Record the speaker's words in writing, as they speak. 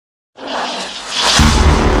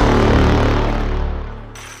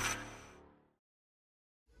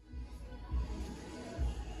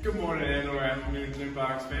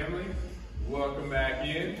Inbox family. Welcome back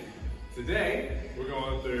in. Today we're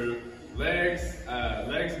going through legs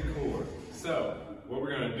and core. So what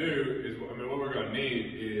we're going to do is, what we're going to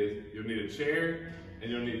need is you'll need a chair and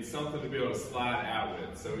you'll need something to be able to slide out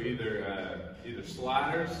with. So either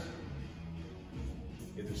sliders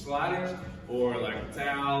or like a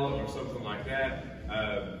towel or something like that.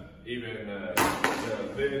 Even the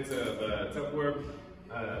lids of a Tupperware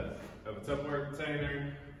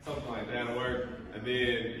container, something like that will work. And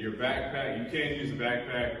then your backpack, you can use a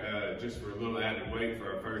backpack just for a little added weight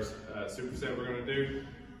for our first superset we're going to do.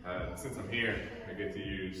 Since I'm here, I get to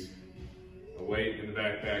use a weight in the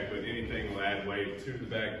backpack, but anything will add weight to the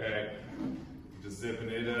backpack. Just zipping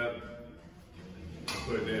it up and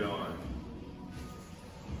putting it on.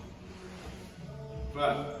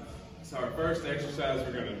 But, so our first exercise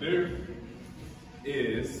we're going to do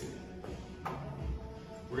is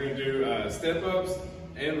we're going to do step-ups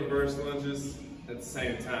and reverse lunges at the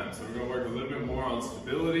same time. So we're going to work a little bit more on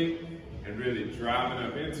stability and really driving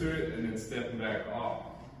up into it and then stepping back off.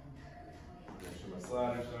 Make sure my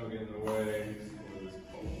sliders don't get in the way.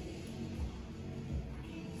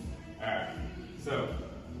 Alright, so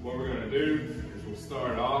what we're going to do is we'll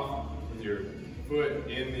start off with your foot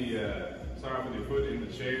in the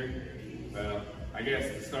chair. I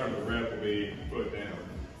guess the start of the rep will be foot down.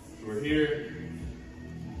 So we're here,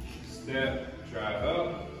 step, drive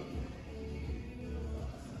up,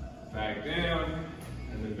 back down,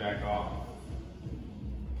 and then back off.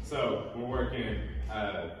 So we're working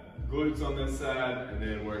glutes on this side and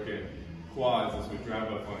then working quads as we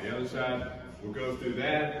drive up on the other side. We'll go through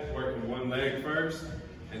that, working one leg first,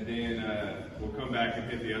 and then we'll come back and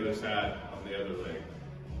hit the other side on the other leg.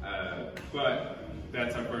 But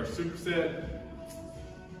that's our first superset.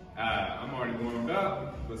 I'm already warmed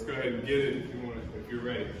up. Let's go ahead and get it if you're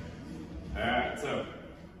ready. All right, so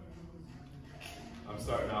I'm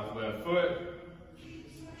starting off left foot,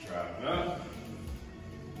 driving up,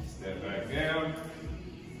 step back down,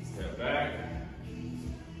 step back,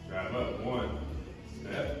 drive up, one,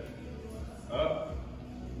 step, up,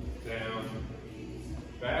 down,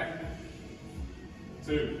 back,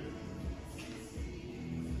 two,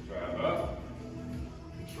 drive up,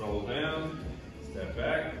 control down, step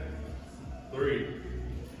back, three,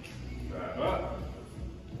 drive up,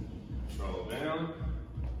 control down,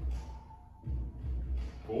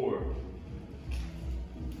 four,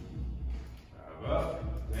 drive up,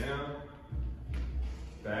 down,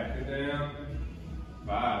 back and down,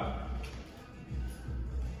 five,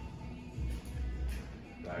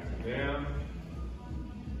 back and down,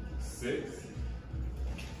 six,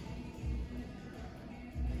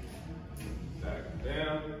 back and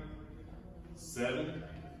down, seven,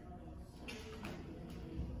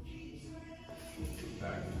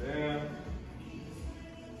 back and down,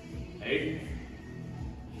 eight.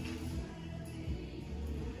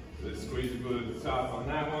 Let's squeeze the glute at the top on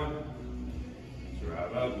that one.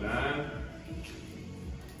 Drive up, nine.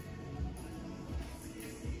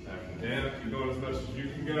 Back and down, keep going as much as you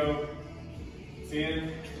can go. 10.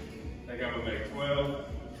 I think I'm gonna make 12.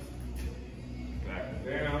 Back and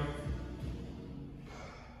down.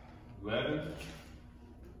 11.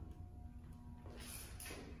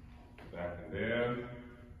 Back and down.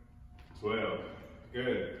 12.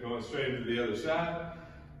 Good. Going straight into the other side.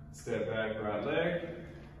 Step back, right leg.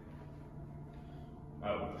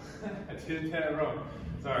 Oh, I did that wrong.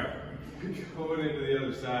 Sorry. Going into the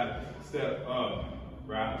other side. Step up,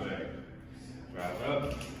 right leg. Drive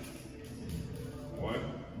up. One.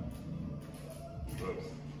 Whoops.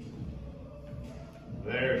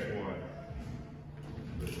 There's one.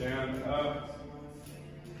 Put down, up.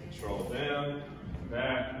 Control down.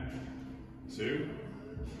 Back. Two.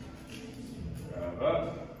 Drive up.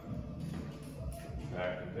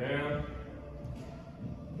 Back and down.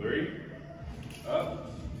 Three. Up.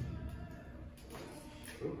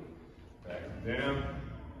 Back and down.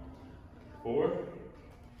 Four.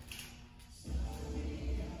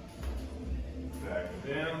 Back and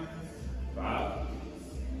down. Five.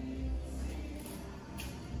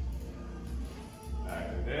 Back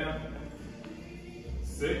and down.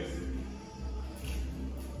 Six.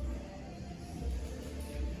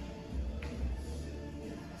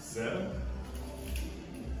 Seven.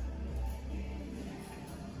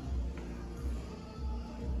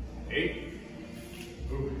 8.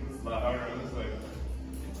 Ooh, it's a lot harder on this leg.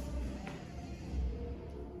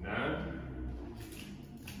 9.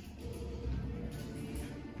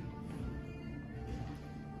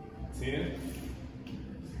 10.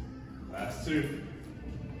 Last two.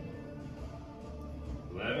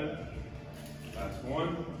 11. Last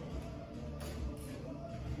one.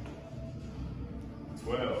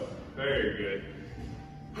 12. Very good.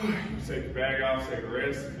 take your bag off, take a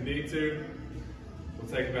rest if you need to.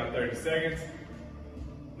 We'll take about 30 seconds,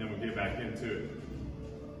 and then we'll get back into it.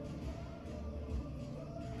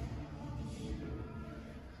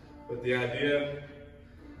 But the idea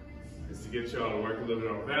is to get y'all to work a little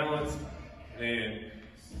bit on balance and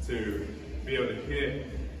to be able to hit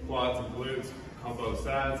quads and glutes on both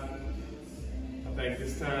sides. I think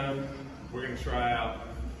this time we're gonna try out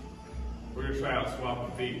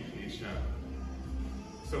swapping feet each time.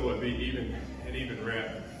 So it'll be an even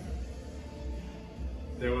rep.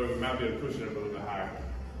 That way we might be able to push it up a little bit higher.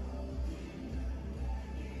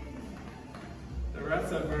 The right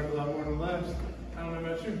side burned a lot more than the left. I don't know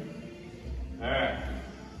about you. All right.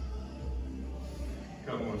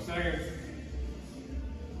 Couple more seconds.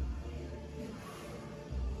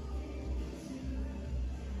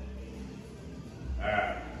 All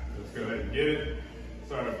right, let's go ahead and get it.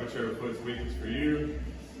 Sorry, whichever foot's weakest for you.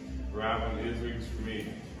 Right one is weakest for me.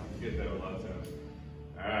 I forget that a lot of times.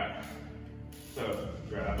 All right, so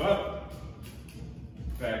drive up,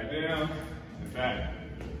 back down, and back.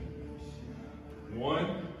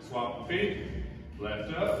 One, swap the feet,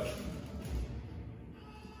 left up,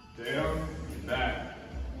 down, and back.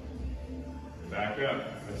 And back up.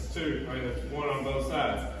 That's two. I mean, that's one on both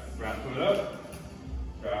sides. Right foot up,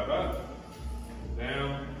 drive up,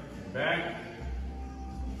 down, and back.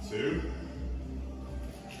 Two.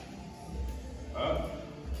 Up,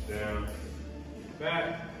 down,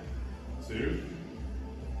 back. Two.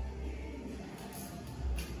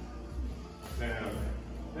 Down,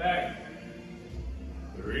 back.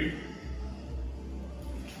 Three.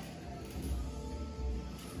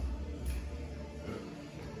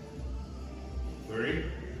 Three.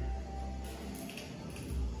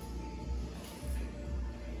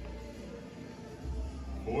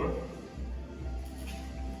 Four.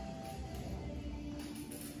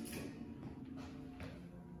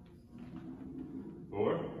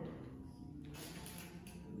 Four.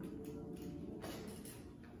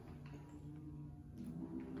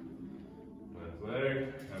 Left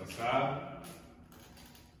leg, outside.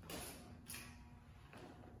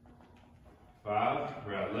 5,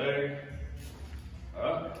 right leg.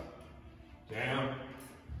 Up, down,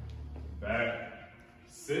 back.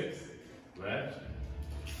 6, left.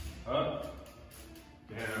 Up,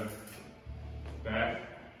 down, back.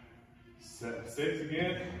 6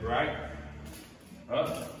 again, right.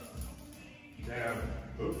 Up, down,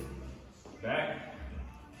 oop, back,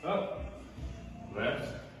 up, left,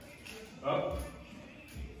 up,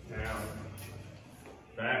 down,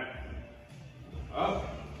 back, up,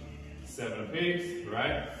 7 apiece,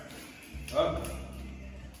 right, up,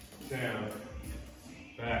 down,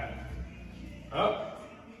 back, up,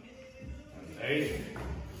 8,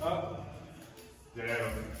 up,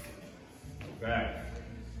 down, back,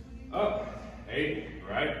 up, 8,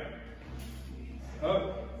 right,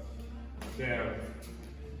 up, down,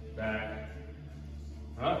 back,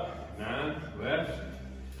 up, 9, left,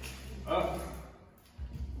 up,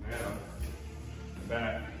 down,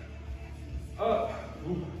 back, up,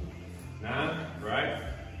 ooh, 9, right,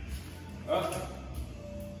 up,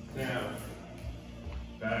 down,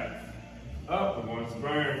 back, up, the one's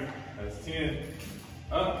burned, that's 10,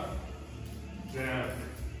 up, down,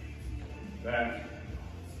 back,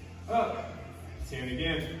 up, 10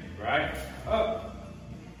 again, right, up,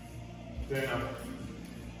 down,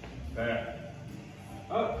 back,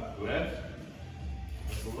 up, left,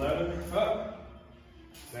 that's 11, up,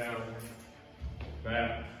 down,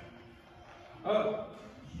 back, up,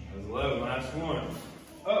 that's 11, last one,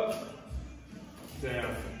 up,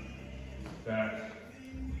 down, back,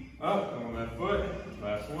 up, on that foot,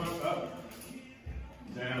 last one, up,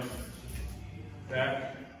 down,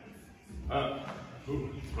 back, up, ooh,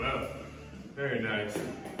 12, very nice,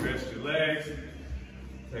 rest your legs,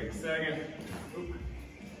 take a second, oop.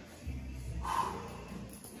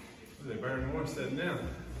 They burn more sitting down.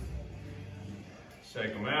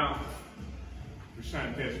 Shake them out. We're just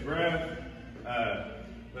trying to catch your breath.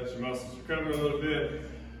 Let your muscles recover a little bit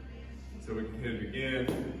so we can hit it again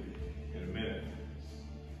in a minute.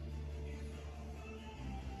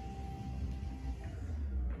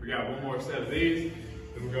 We got one more set of these,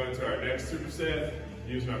 then we'll go into our next superset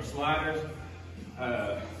using our sliders.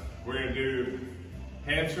 We're gonna do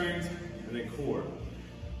hamstrings and then core.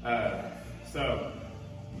 So,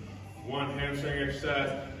 one hamstring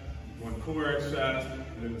exercise, one core exercise,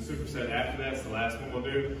 and then the superset after that's the last one we'll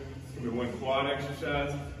do. It's gonna be one quad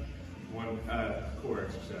exercise, one core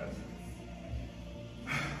exercise.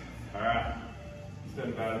 All right, it's been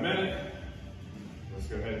about a minute. Let's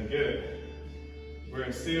go ahead and get it. We're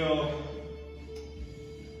gonna still,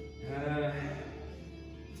 I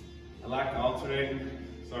like to alternate,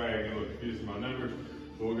 Sorry, I got a little confused with my numbers,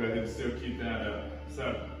 but we'll go ahead and still keep that up.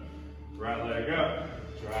 So, right leg up,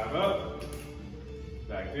 drive up,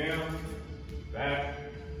 back down, back,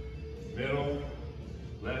 middle,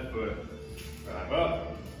 left foot, drive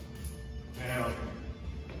up, down,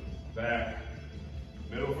 back,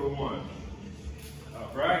 middle for one,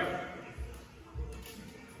 upright,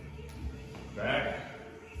 back,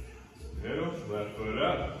 middle, left foot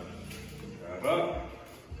up, drive up,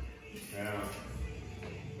 down,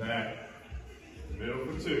 back, middle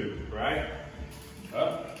for two, right,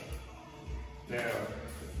 up, down,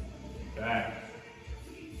 back,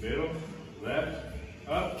 middle, left,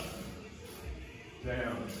 up,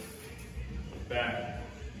 down, back,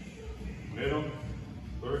 middle,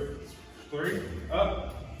 three,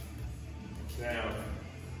 up, down,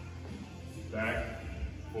 back,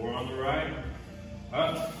 four on the right,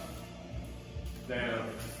 up, down,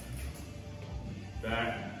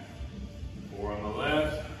 back, four on the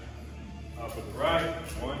left, up with the right,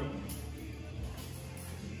 one,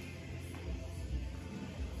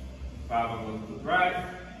 five on the right,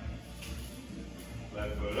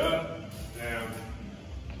 left foot up, down,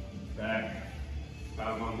 back,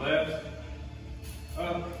 five on left,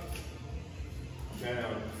 up,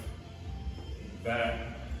 down, back,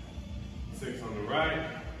 six on the right,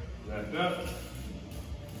 left up,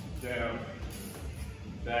 down,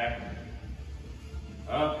 back,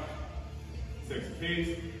 up, six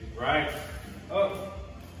apiece, right, up,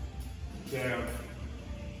 down,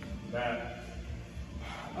 back,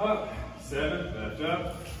 up, seven, left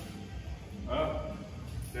up,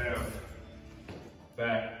 down,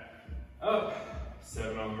 back, up,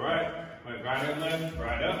 seven on the right, went right and left,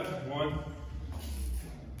 right up, one,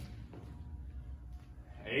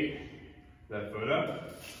 eight, left foot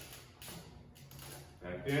up,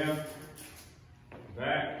 back down,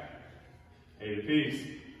 back, eight apiece,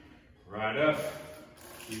 right up,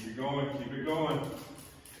 keep it going, keep it going.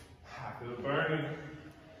 I feel it burning,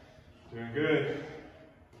 doing good.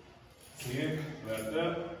 10, left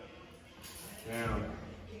up, down,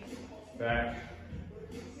 back,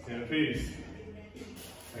 10 apiece.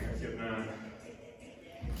 I think I skipped 9.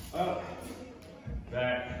 Up,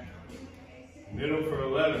 back, middle for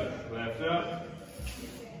 11, left up,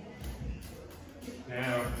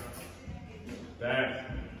 down, back,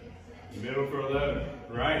 middle for 11,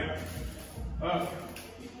 right, up,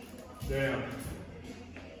 down,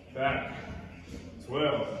 back,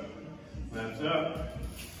 12, left up,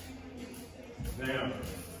 down,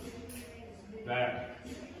 back,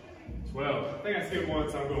 12. I think I skipped one,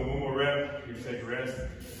 so I'm going one more rep. You can take a rest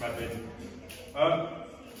if I didn't. Up,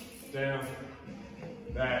 down,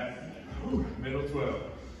 back, middle 12,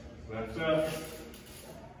 left up,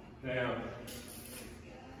 down,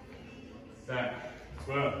 back,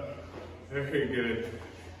 12. Very good.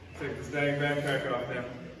 Take this dang backpack off now.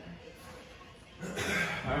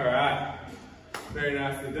 All right, very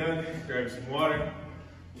nicely done. Grab some water,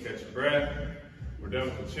 catch your breath. We're done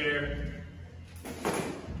with the chair.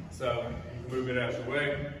 So you can move it out your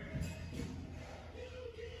way.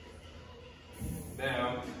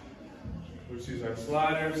 Now, we'll use our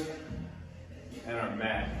sliders and our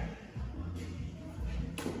mat.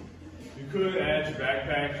 You could add your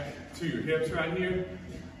backpack to your hips right here.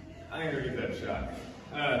 I ain't gonna give that a shot.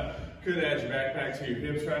 Could add your backpack to your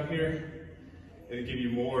hips right here. It'll give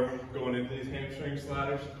you more going into these hamstring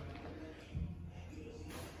sliders.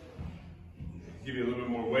 Give you a little bit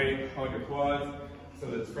more weight on your quads so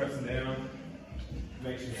that it's pressing down.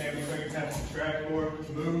 Makes your hamstrings have to contract more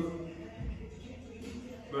to move.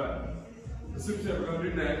 But the superset we're gonna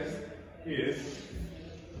do next is,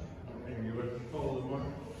 maybe you look a little more.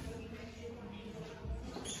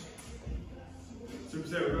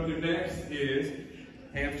 Superset we're gonna do next is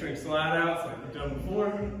hamstring slide outs like we've done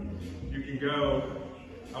before. You can go,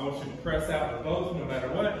 I want you to press out with both no matter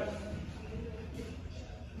what.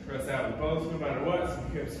 Press out with both no matter what.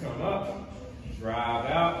 Some hips come up, drive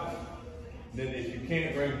out. Then if you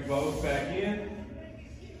can't bring both back in,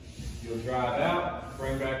 you'll drive out,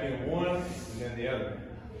 bring back in one, and then the other.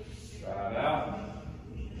 Drive out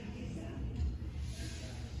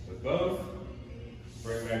with both,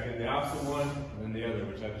 bring back in the opposite one, and then the other,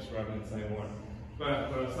 which I just rubbed in the same one.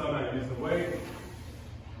 But when I'm talking about using the weight,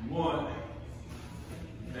 you want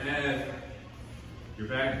to add your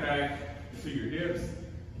backpack to your hips.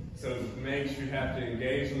 So it makes you have to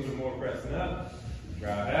engage a little bit more pressing up,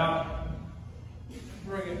 drive out,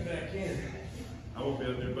 bring it back in. I won't be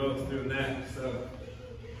able to do both doing that, so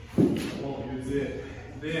I won't use it.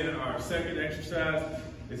 Then our second exercise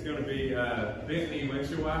is going to be bent knee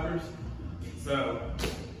windshield wipers. So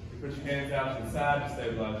you put your hands out to the side to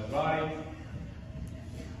stabilize your body.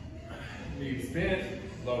 Knees bent,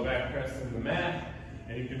 low back press into the mat.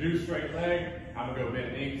 And you can do straight leg. I'm gonna go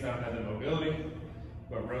bent knee because I don't have the mobility.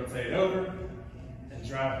 But rotate over and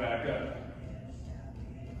drive back up.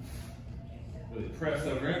 Really press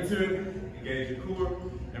over into it, engage your core,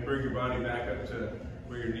 and bring your body back up to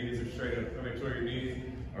where your knees are straight up. Make sure your knees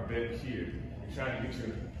are bent here. You're trying to get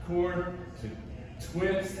your core to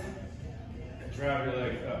twist and drive your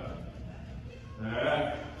legs up.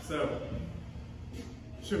 Alright, so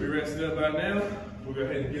should be rested up by now. We'll go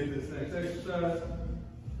ahead and get this next exercise.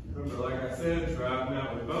 Remember, like I said, driving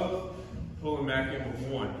out with both, pulling back in with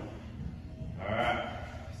one. Alright,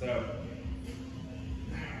 so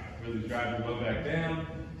really drive your low back down,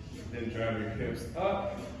 then drive your hips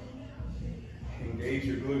up. Engage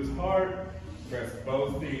your glutes hard. Press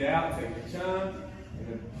both feet out, take your time, and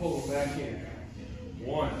then pull them back in.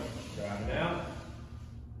 One, driving out,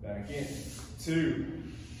 back in. Two,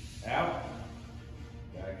 out,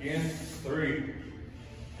 back in. Three,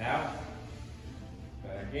 out,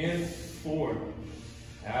 back in. Four,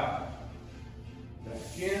 out,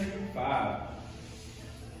 back in. Five,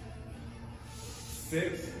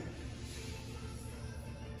 six,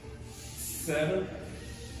 seven,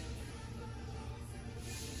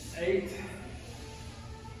 8,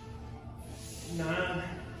 9,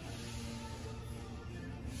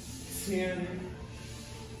 10,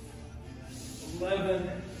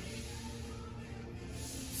 11,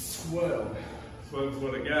 12. 12 is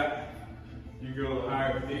what I got. You can go a little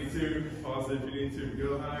higher if you need to. Pause if you need to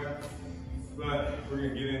go higher. But we're going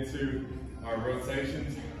to get into our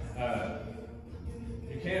rotations.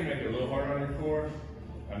 You can make it a little harder on your core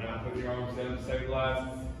by not putting your arms down to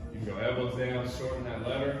stabilize. You can go elbows down, shorten that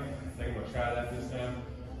lever. I think I'm gonna try that this time.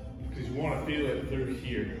 Because you wanna feel it through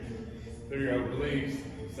here. Through your obliques,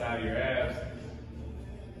 side of your abs.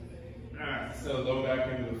 Alright, so low back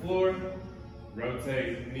into the floor.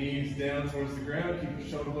 Rotate knees down towards the ground. Keep your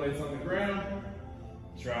shoulder blades on the ground.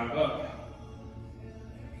 Drive up.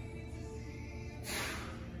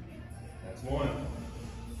 That's one.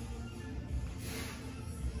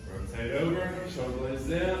 Rotate over, shoulder blades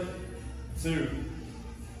down. Two.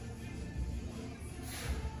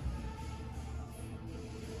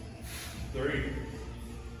 Three.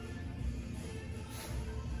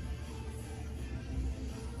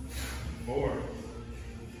 Four.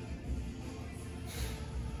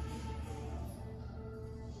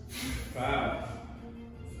 Five.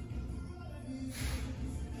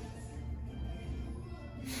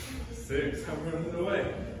 Six. I'm running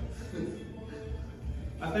away.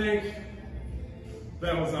 I think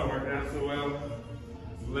that one's not working out so well.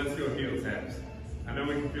 Let's go heel taps. I know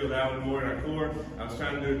we can feel that one more in our core. I was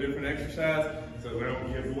trying to do a different exercise so we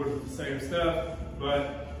don't get bored with the same stuff,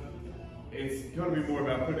 but it's going to be more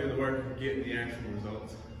about putting in the work and getting the actual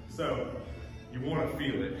results. So you want to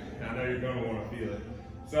feel it, and I know you're going to want to feel it.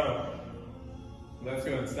 So let's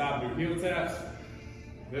go and stop and do heel taps.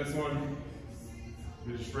 This one,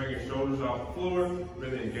 we just bring your shoulders off the floor,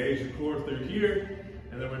 really engage the core through here,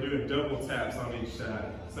 and then we're doing double taps on each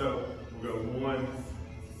side. So we'll go one,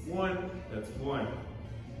 one, that's one,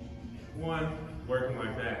 one, working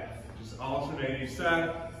like that. Just alternate each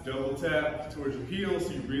side, double tap towards your heels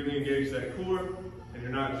so you really engage that core and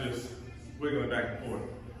you're not just wiggling back and forth.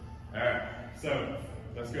 All right, so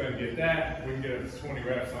let's go ahead and get that. We can get us 20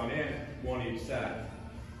 reps on in, one each side.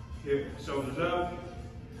 Hip, shoulders up,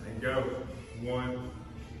 and go. One,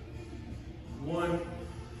 one,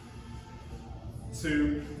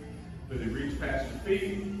 two, really reach past your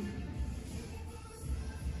feet.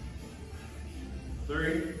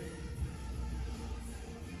 3,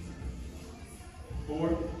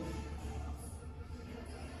 4,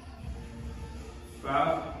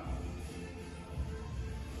 5,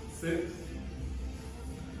 6,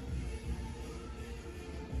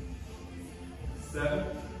 7,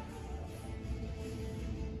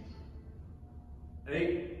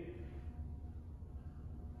 8,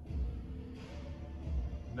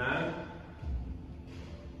 9,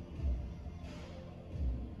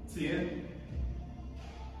 10.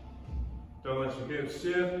 Don't let your hips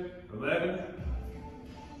shift. 11.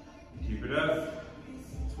 Keep it up.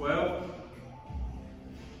 12.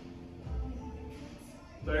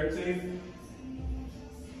 13.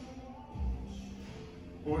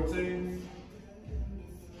 14.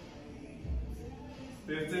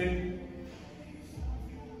 15.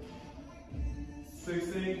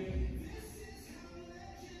 16.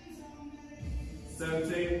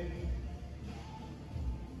 17.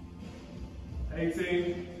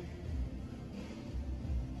 18.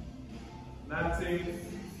 19,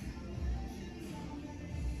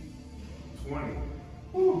 20.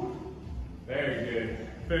 Woo. Very good.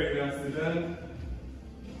 Very nicely done.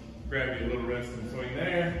 grab you a little rest in between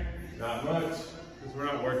there. Not much, because we're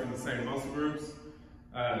not working the same muscle groups.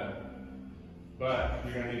 But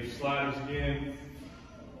you're gonna need your sliders again.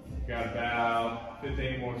 Got about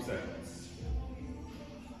 15 more seconds.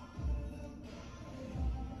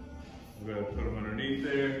 We're gonna put them underneath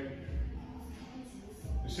there.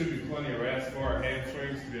 There should be plenty of rest for our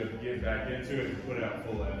hamstrings to be able to get back into it and put out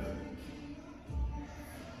full effort.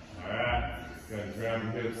 All right, go ahead and drive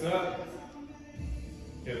your hips up.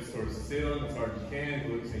 Hips towards the ceiling as hard as you can,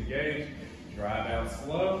 glutes engaged. Drive out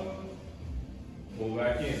slow. Pull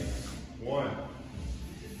back in. 1,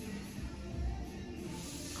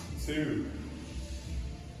 2,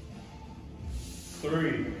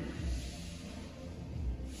 3,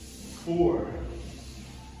 4,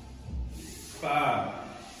 5,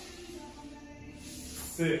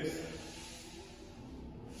 6,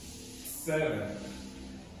 7,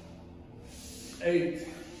 8,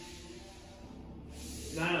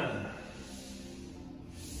 9,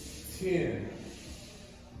 10,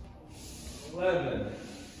 11,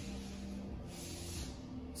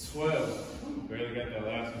 12. Barely got that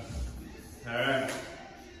last one. All right.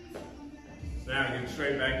 Now getting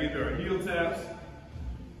straight back into our heel taps.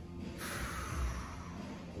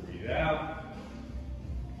 Breathe out.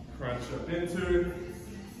 Crunch up into it.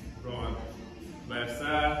 Going left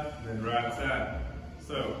side, then right side.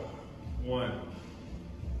 So, 1,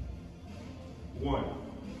 1,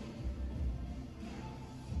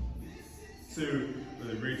 2.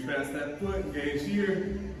 Really reach past that foot, engage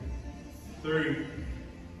here. 3,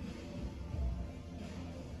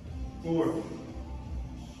 4,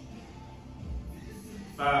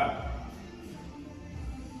 5,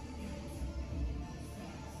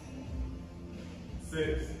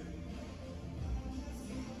 6,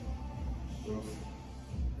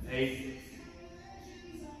 8,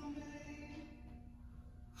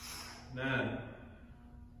 9,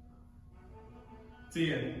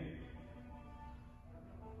 10,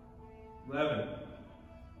 11,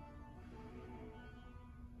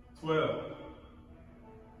 12,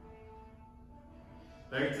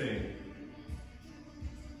 13,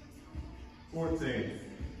 14,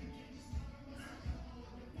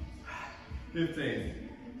 15,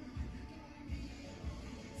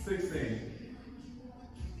 16,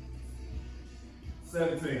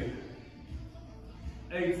 17,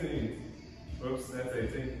 18, oops, that's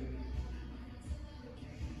 18,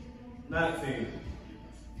 19,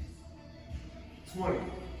 20.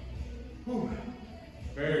 Whew.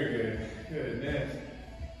 Very good. Good. Next,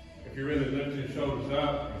 if you're really lifting your shoulders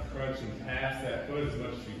up and crunching past that foot as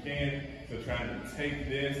much as you can, so trying to take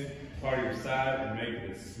this part of your side and make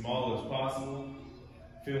it as small as possible,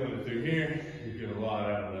 feeling it through here, you get a lot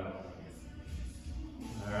out of that.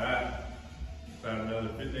 All right. About another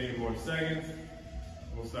 15 more seconds.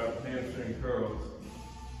 We'll start with hamstring curls.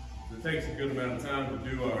 So it takes a good amount of time to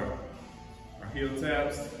do our heel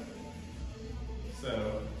taps.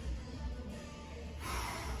 So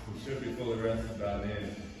we should be fully rested by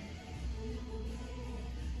then.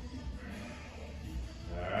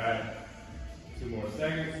 All right, 2 more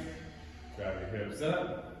seconds. Drive your hips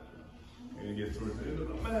up. You're gonna get towards the end of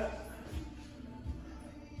the mat.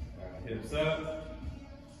 All right, hips up.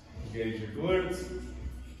 Engage your glutes.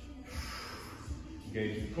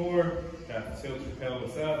 Engage your core. Have to tilt your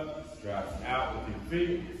pelvis up. Drive out with your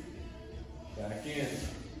feet. Back in.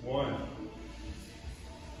 1,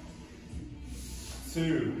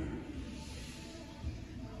 2,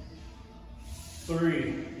 3.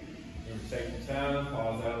 Remember, take your time.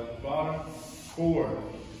 Pause out at the bottom. 4,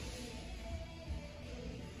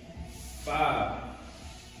 5,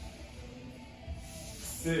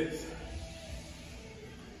 6,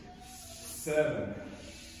 7,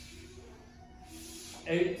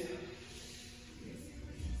 8,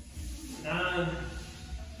 9,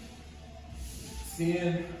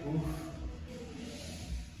 10,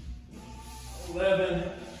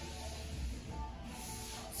 11,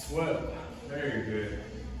 12. Very good.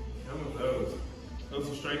 Some of those. Those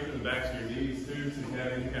will strengthen the backs of your knees too, so if you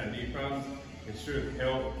have any kind of knee problems, it should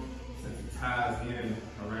help since it ties in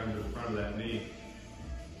around the front of that knee.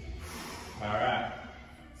 All right.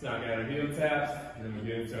 So now I got our heel taps, and then we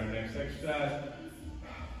get into our next exercise,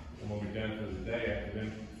 and we'll be done for the day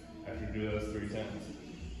after we do those 3 times.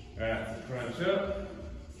 All right, so crunch up,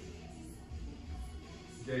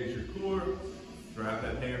 engage your core, drive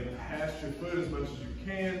that hand past your foot as much as you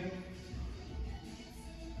can.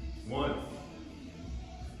 1,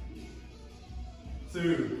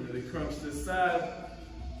 2, really crunch this side.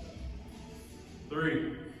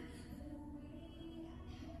 3,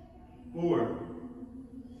 4,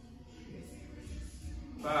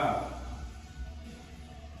 5,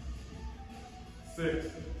 6,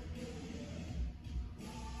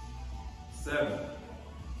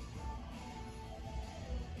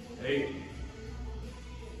 8,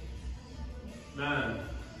 9,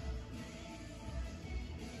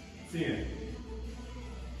 10,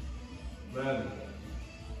 11,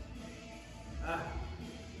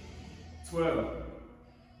 12,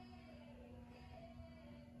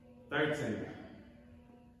 13,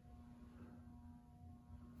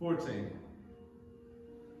 14,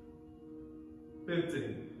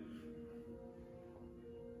 15,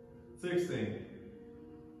 16,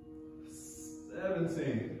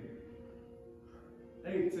 17,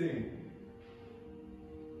 18,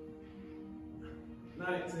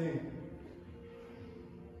 19,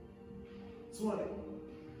 20.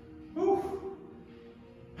 Whew.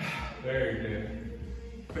 Very good.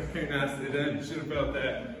 Very nice. You should have felt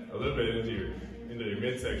that a little bit into your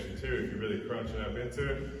midsection too, if you're really crunching up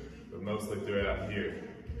into it, but mostly throughout here.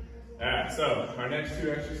 All right, so our next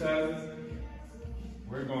two exercises,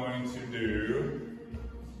 we're going to do,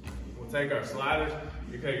 we'll take our sliders.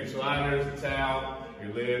 You take your sliders, a towel,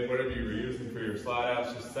 your lid, whatever you were using for your slide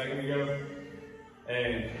outs just a second ago,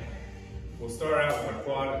 and we'll start out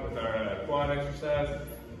with our quad exercise.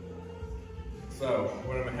 So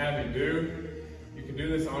what I'm gonna have you do, you can do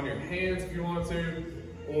this on your hands if you want to,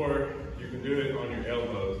 or you can do it on your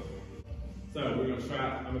elbows. So I'm gonna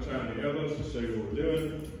try on your elbows to show you what we're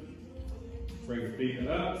doing. Bring your feet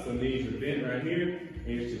up, so knees are bent right here, and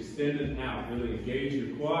you're just extending out. Really engage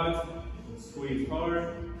your quads and squeeze hard.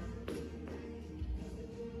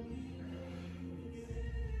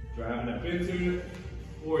 Driving up into it,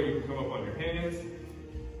 or you can come up on your hands,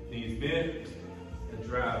 knees bent, and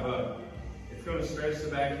drive up. It's going to stretch the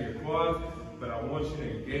back of your quads, but I want you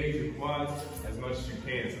to engage your quads as much as you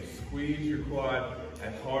can. So squeeze your quad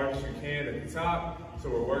as hard as you can at the top. So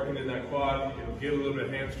we're working in that quad. It'll get a little bit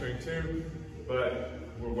of hamstring too, but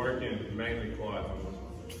we're working mainly quads on this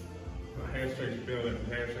one. My hamstring's feeling it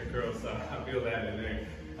from hamstring curls, so I feel that in there.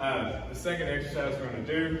 The second exercise we're going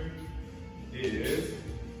to do is,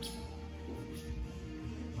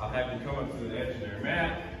 I'll have you come up to the edge of your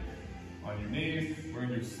mat on your knees. We're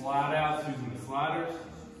going to do slide outs using the sliders.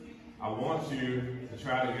 I want you to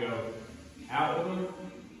try to go out of them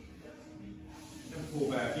and pull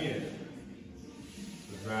back in.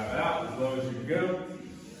 So drive out as low as you can go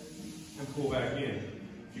and pull back in.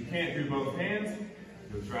 If you can't do both hands,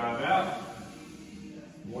 you'll drive out,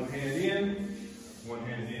 one hand in, one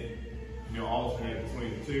hand in. And you'll alternate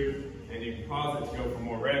between the two, and you can pause it to go for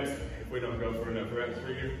more reps if we don't go for enough reps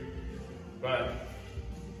for you. But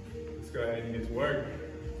let's go ahead and get to work.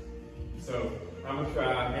 So I'm gonna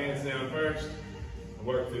try hands down first,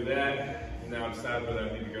 work through that, and now I decide whether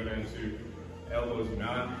I need to go down to elbows or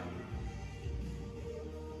not.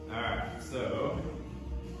 All right, so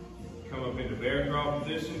come up into bear crawl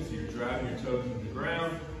position, so you're driving your toes into the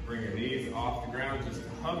ground, bring your knees off the ground just to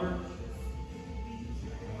hover.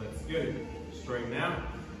 And let's get it. Straighten out.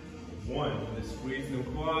 1, just squeezing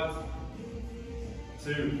the quads.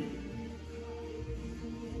 2,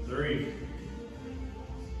 3,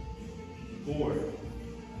 4,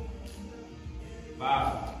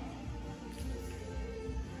 5,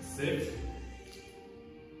 6,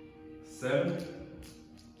 7,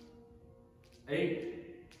 8,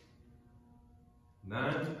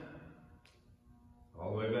 9,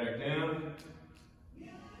 all the way back down,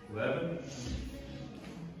 11,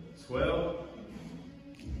 12,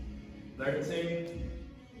 13,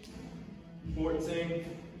 14,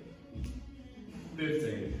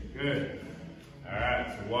 15. Good. All right,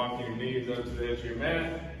 so walking your knees up to the edge of your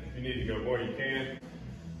mat. If you need to go more, you can.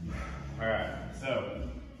 All right, so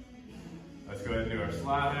let's go ahead and do our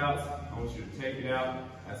slide outs. I want you to take it out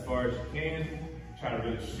as far as you can. Try to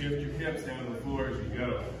really shift your hips down to the floor as you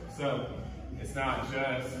go. So it's not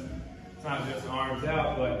just arms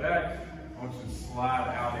out, butt back. I want you to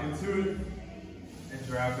slide out into it and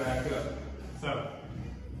drive back up. So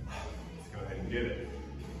let's go ahead and get it.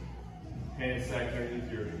 Hands stacked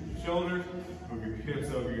underneath your shoulders. Move your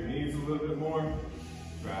hips over your knees a little bit more.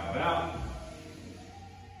 Drive out.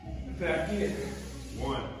 And back in.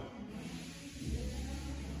 1,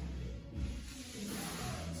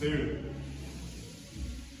 2,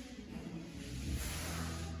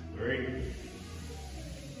 3,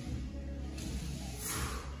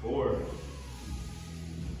 4,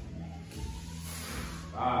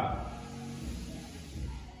 5,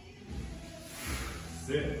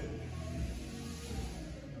 6,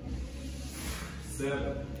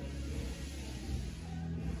 7,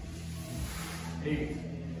 8.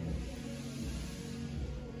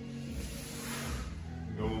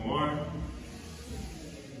 Go one more.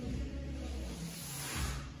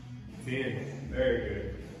 10. Very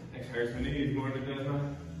good. Actually hurts my knees more than it does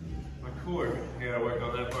my core. I gotta work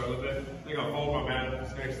on that part a little bit. think I'll fold my mat up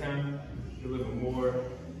this next time. A little bit more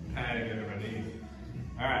padding under my knees.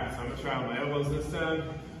 All right, so I'm gonna try on my elbows this time.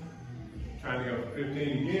 Trying to go for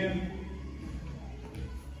 15 again.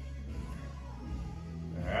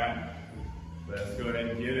 All right, let's go ahead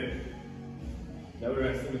and get it. No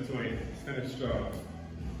rest in between. Finish strong.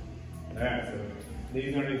 All right, so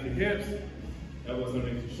knees underneath your hips, elbows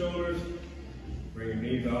underneath your shoulders. Bring your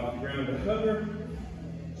knees off the ground to hover.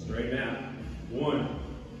 Straighten out. 1,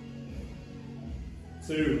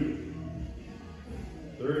 2,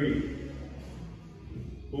 3,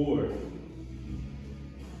 4,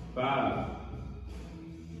 5,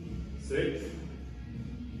 6,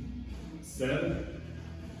 7,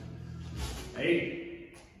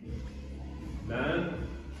 8, 9,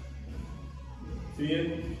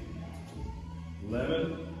 10,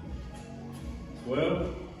 11,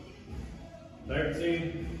 12,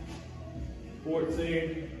 13,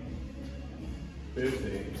 14,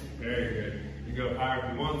 15. Very good. You can go higher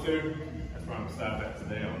if you want to. That's where I'm gonna stop at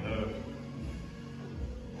today on those.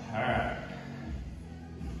 All right.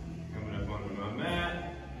 Coming up onto my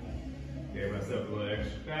mat. Gave myself a little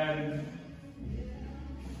extra padding.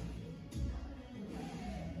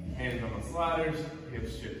 Hands on the sliders,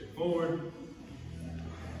 hips shift forward.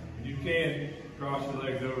 You can cross your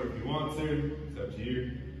legs over if you want to. It's up to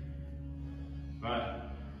you.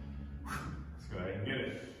 But let's go ahead and get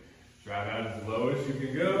it. Drive out as low as you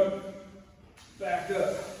can go. Back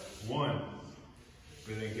up. 1.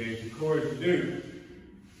 Really engage your core as you do.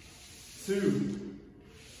 2.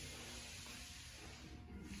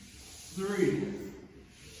 3.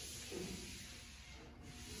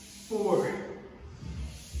 4.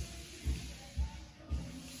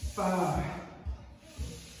 5.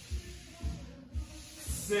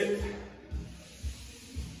 6.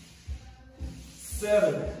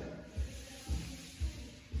 7.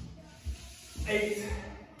 8.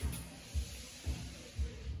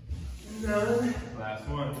 9. Last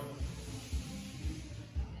one.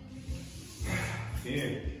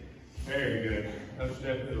 10. Very good. That's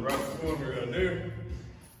definitely the roughest one we're going to do.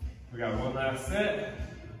 We got one last set,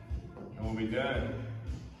 and we'll be done.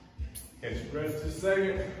 Catch your breath just a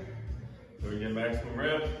second. So we get back some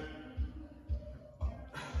reps.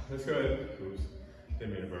 Let's go ahead. Oops.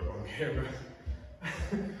 Didn't mean to burp on camera.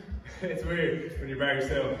 It's weird when you're by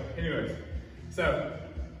yourself. Anyways, so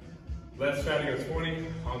let's try to go 20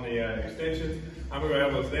 on the extensions. I'm gonna go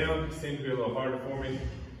elbows down. It seems to be a little harder for me.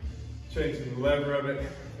 Changing the lever of it.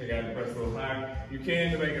 I got to press a little higher. You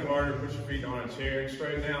can, to make it harder, push your feet on a chair and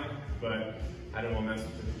straighten out, but I don't want to mess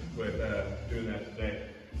with doing that today.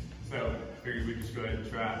 So figured we just go ahead and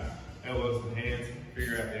try elbows and hands,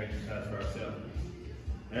 figure out the exercise for ourselves.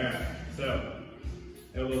 All right, so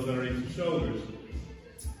elbows underneath your shoulders,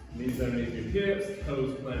 knees underneath your hips,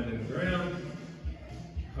 toes planted in the ground.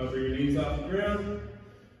 Hover your knees off the ground,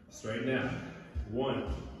 straighten out.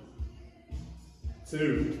 1,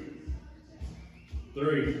 2,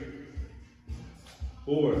 3,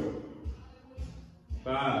 4,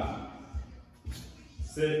 5,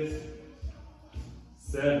 6,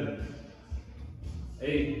 7,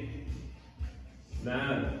 8,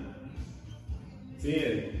 9,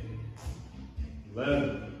 10,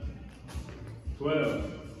 11,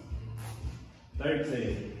 12,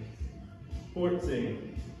 13,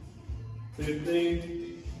 14,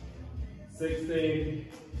 15, 16,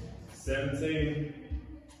 17,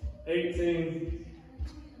 18,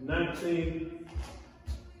 19,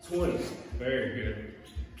 20. Very good.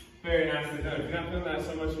 Very nicely done. If you're not feeling that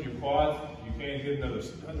so much in your quads, you can get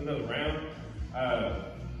another round.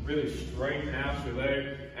 Really straighten out your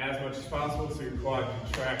leg as much as possible so your quad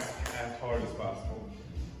contracts as hard as possible.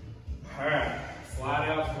 All right, slide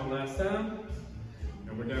out one last time,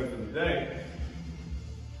 and we're done for the day.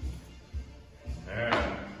 All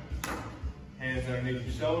right, hands underneath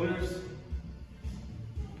your shoulders,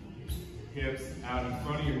 hips out in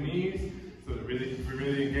front of your knees, so that you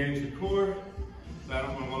really engage your core. So I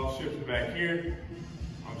don't want to all shift back here.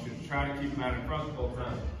 I want you to try to keep them out in front the whole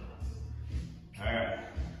time. All right,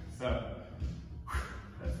 so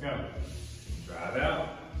let's go. Drive out,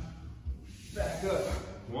 back up.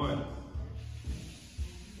 1,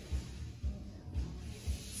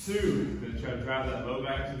 2, gonna try to drive that low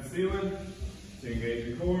back to the ceiling to engage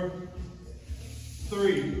your core.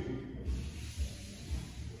 3,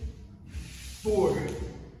 4,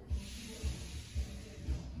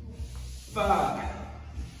 5,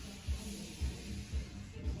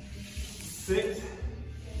 6,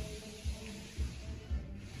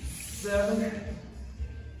 7,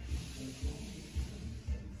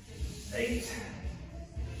 8,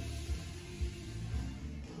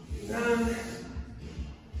 9.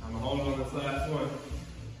 I'm holding on this last one.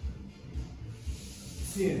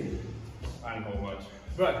 I didn't hold much,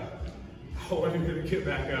 but I wasn't gonna get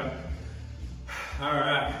back up. All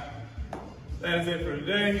right, that is it for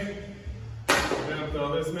today. Been up to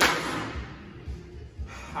all this mess.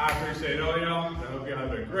 I appreciate all y'all. I hope y'all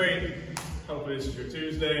have a great. Hopefully this is your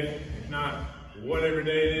Tuesday. If not, whatever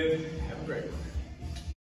day it is, have a great one.